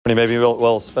Maybe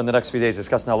we'll spend the next few days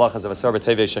discussing halachas of Asarah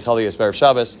B'Tevei Shechali Erev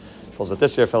Shabbos. Falls out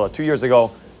this year, fell out 2 years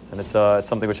ago, and it's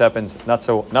something which happens not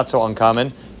so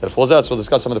uncommon that it falls out. So we'll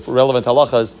discuss some of the relevant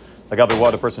halachas, like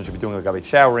what a person should be doing, like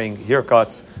showering,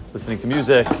 haircuts, listening to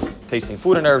music, tasting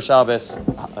food on Erev Shabbos,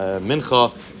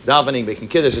 mincha, davening, making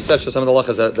kiddush, etc. Some of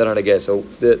the halachas that are negeh. So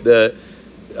the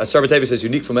Asarah B'Tevei is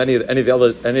unique from any of the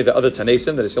other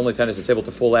Tanesim, that it's the only Tanis that's able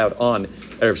to fall out on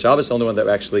Erev Shabbos. The only one that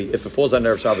actually, if it falls on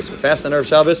Erev Shabbos, we fast on Erev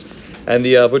Shabbos. And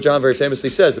the Vudjahan very famously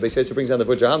says, the Beis Yosef brings down the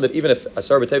Vudjahan, that even if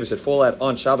Asarah B'Tevei would fall out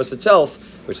on Shabbos itself,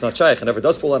 which is not shaykh, and never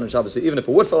does fall out on Shabbos, but even if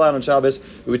it would fall out on Shabbos,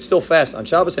 we would still fast on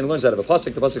Shabbos. And he learns out of a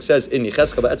pasuk. The pasuk says, "In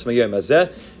Yicheska ba'etzma yom hazeh,"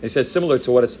 and he says similar to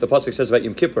what the pasuk says about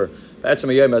Yom Kippur,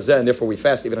 ba'etzma yom hazeh, and therefore we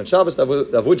fast even on Shabbos. The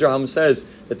Vudjahan says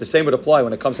that the same would apply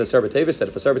when it comes to Asarah B'Tevei, that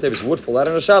if Asarah B'Tevei would fall out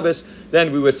on a Shabbos,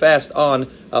 then we would fast on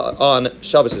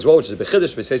Shabbos as well, which is a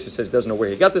bechiddush. Beis Yosef says he doesn't know where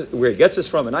he gets this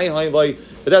from, and but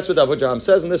that's what the Vudjahan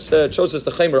says, and this shows us the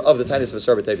chaymer of the Tanis of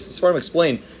Asarah B'Tevei. The Sfarim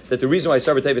explain that the reason why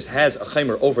Asarah B'Tevei has a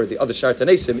chaymer over the other Shar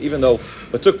Tanesim, even though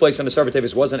what took place on Asarah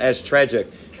B'Tevei wasn't as tragic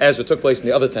as what took place in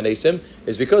the other Tanesim,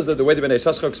 is because of the way the Bnei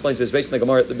Yissaschar explains this based on the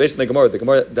Gemara. The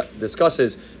Gemara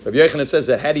discusses, Rabbi Yochanan says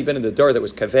that had he been in the door that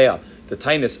was kaveya, the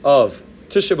Tanis of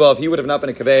Tisha B'Av, he would have not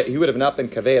been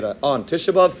kaveya on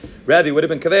Tisha B'Av. Rather, he would have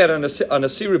been kaveya on a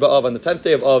Asirah B'Av, on the 10th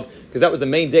day of Av, because that was the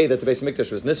main day that the Beis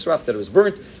Hamikdash was nisraf, that it was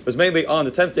burnt. It was mainly on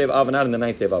the 10th day of Av and not on the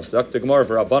 9th day of Av. So the Gemara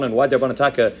for Rabbanan, why did Rabbanan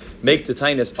Taka make the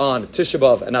Tainus on Tisha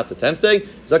B'Av and not the 10th day?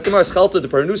 So the Gemara Schalta, the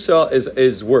Paranusa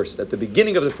is worse. At the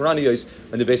beginning of the Piraniyos,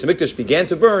 when the Beis Hamikdash began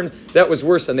to burn, that was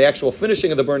worse than the actual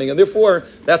finishing of the burning, and therefore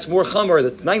that's more chamor,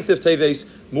 the 9th of Teves,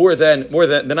 more than the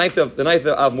 9th of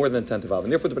Av, more than the 10th of Av.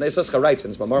 And therefore the Bnei Yissaschar writes in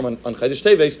his Mamar on Chaydish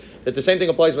Teves that the same thing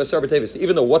applies by Asarah B'Tevei.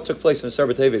 Even though what took place in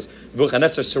Asarah B'Tevei,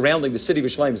 V'chanetzar surrounding the city of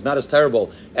Yerushalayim, is not as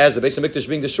terrible as the Beis Hamikdash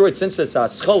being destroyed, since it's a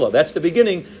schola, that's the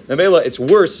beginning, Memela, it's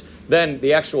worse than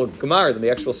the actual Gemar, than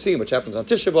the actual scene, which happens on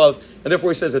Tisha B'Av, and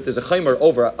therefore he says that there's a chaymer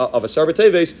of Asarah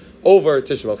B'Tevei over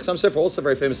Tisha B'Av. Chasam Sofer also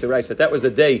very famously writes that was the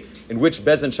day in which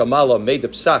Bezdin Shamala made the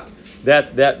psak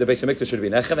that the Beis Hamikdash should be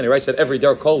nechav, and he writes that every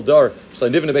dar kol dar shlai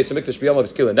nivna Beis Hamikdash b'yamav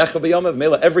is kila nechav b'yamav.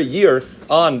 Mela, every year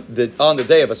on the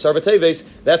day of Asarah B'Tevei,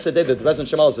 that's the day that the Bezdin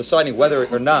Shamala is deciding whether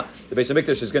or not the Beis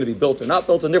Hamikdash is going to be built or not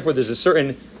built, and therefore there's a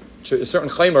certain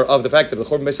chaymer of the fact of the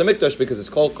Chorban Beis Hamikdash, because it's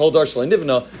called Kol Dar Shalai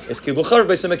Nivna, it's Kilu Char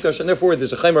Beis Hamikdash, and therefore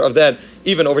there's a chaymer of that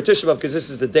even over Tisha B'Av, because this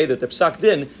is the day that the Psak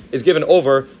Din is given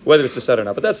over whether it's a set or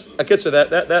not. But that's a kitzur,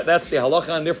 that's the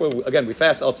halacha, and therefore again we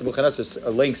fast al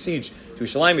Tzibul laying siege to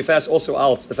Yerushalayim. We fast also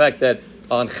al the fact that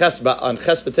on Ches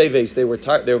B'Teves they were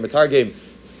metargim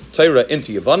Torah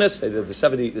into Yavanis. They did the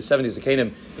 70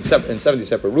 Zakanim in 70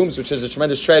 separate rooms, which is a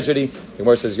tremendous tragedy. The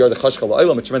Gemara says, "Yar the Chashkal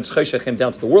La'olam," a tremendous cheshach came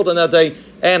down to the world on that day.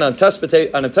 And on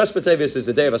Tespetevis is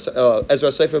the day of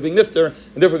Ezra Sefer being nifter,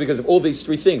 and therefore because of all these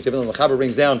three things, even though the Chaber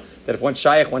brings down that if one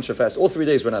shayach, one should fast all 3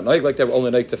 days. We're not noig like that. We're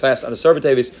only noig to fast on Asarah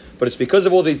B'Tevei, but it's because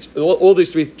of all these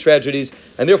three tragedies,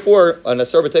 and therefore on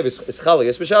Asarah B'Tevei is Chali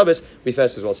B'Shabbos we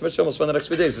fast as well. So we'll spend the next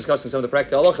few days discussing some of the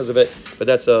practical halachas of it, but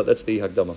that's the Hagdama.